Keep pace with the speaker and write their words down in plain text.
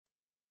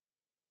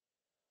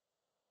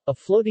A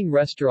floating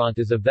restaurant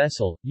is a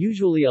vessel,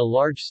 usually a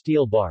large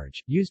steel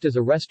barge, used as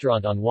a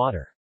restaurant on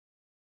water.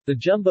 The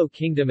Jumbo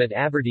Kingdom at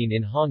Aberdeen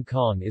in Hong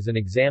Kong is an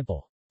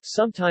example.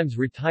 Sometimes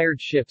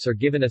retired ships are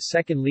given a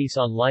second lease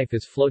on life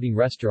as floating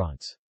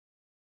restaurants.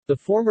 The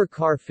former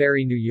Car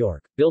Ferry New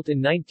York, built in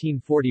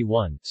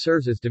 1941,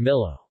 serves as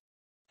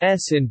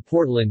DeMillo's in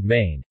Portland,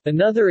 Maine.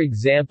 Another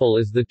example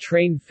is the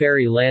train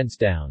ferry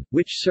Lansdowne,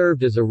 which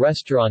served as a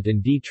restaurant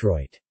in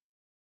Detroit.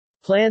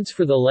 Plans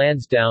for the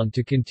Lansdowne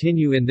to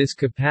continue in this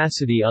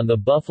capacity on the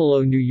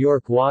Buffalo, New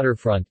York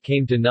waterfront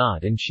came to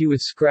naught and she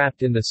was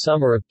scrapped in the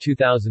summer of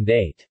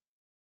 2008.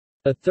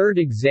 A third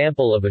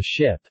example of a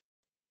ship's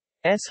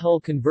hull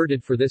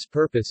converted for this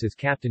purpose is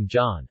Captain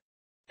John's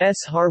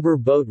Harbor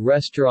Boat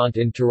Restaurant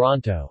in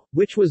Toronto,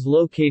 which was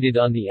located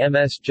on the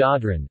MS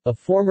Jadran, a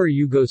former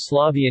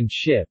Yugoslavian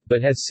ship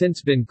but has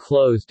since been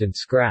closed and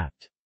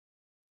scrapped.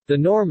 The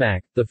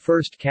Normac, the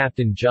first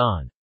Captain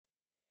John's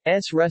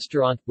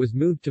restaurant, was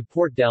moved to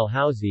Port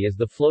Dalhousie as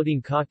the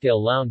floating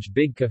cocktail lounge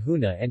Big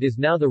Kahuna and is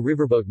now the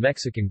Riverboat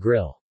Mexican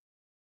Grill.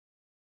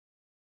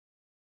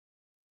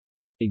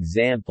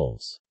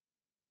 Examples: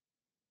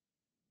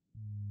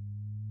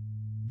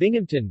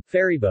 Binghamton,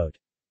 ferryboat.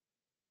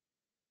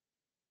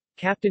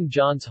 Captain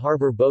John's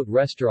Harbor Boat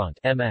Restaurant,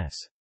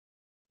 MS.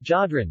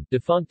 Jadran,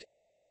 defunct.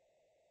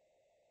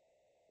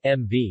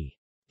 MV.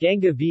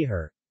 Ganga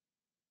Vihar.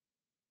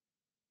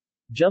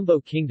 Jumbo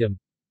Kingdom.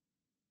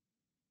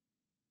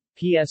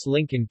 P.S.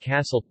 Lincoln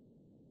Castle.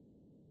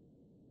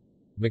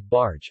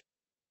 McBarge.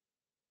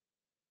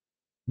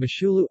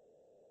 Mashulu.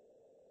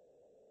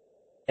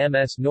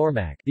 MS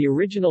Normac, the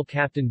original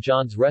Captain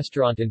John's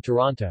restaurant in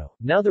Toronto,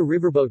 now the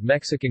Riverboat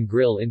Mexican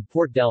Grill in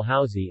Port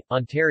Dalhousie,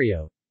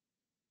 Ontario.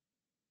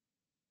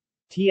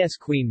 T.S.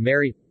 Queen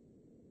Mary.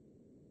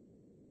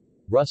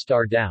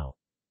 Rustar Dow.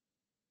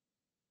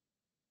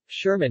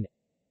 Sherman.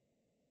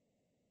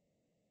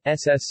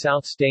 SS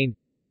South Stain.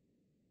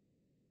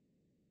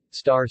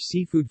 Star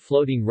Seafood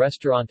Floating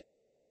Restaurant.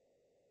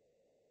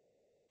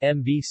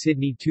 MV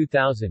Sydney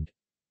 2000.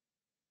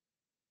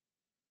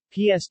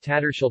 PS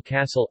Tattershall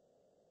Castle.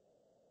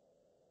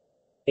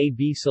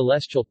 AB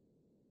Celestial.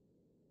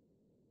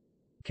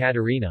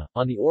 Katarina,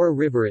 on the Ora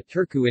River at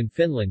Turku in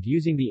Finland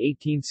using the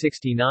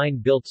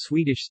 1869-built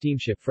Swedish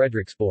steamship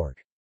Frederiksborg.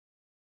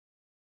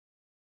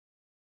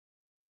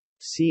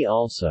 See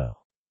also: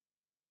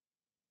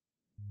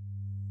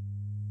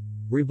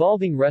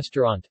 Revolving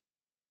restaurant,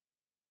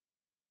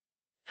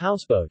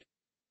 Houseboat,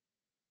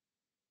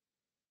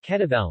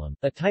 Ketavalam,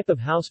 a type of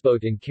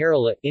houseboat in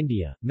Kerala,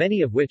 India,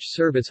 many of which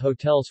serve as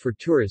hotels for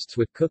tourists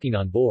with cooking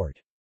on board.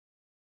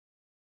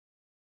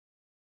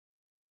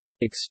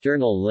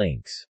 External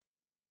links: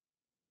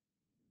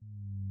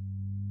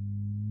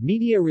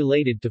 Media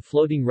related to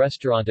floating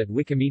restaurant at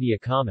Wikimedia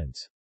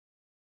Commons.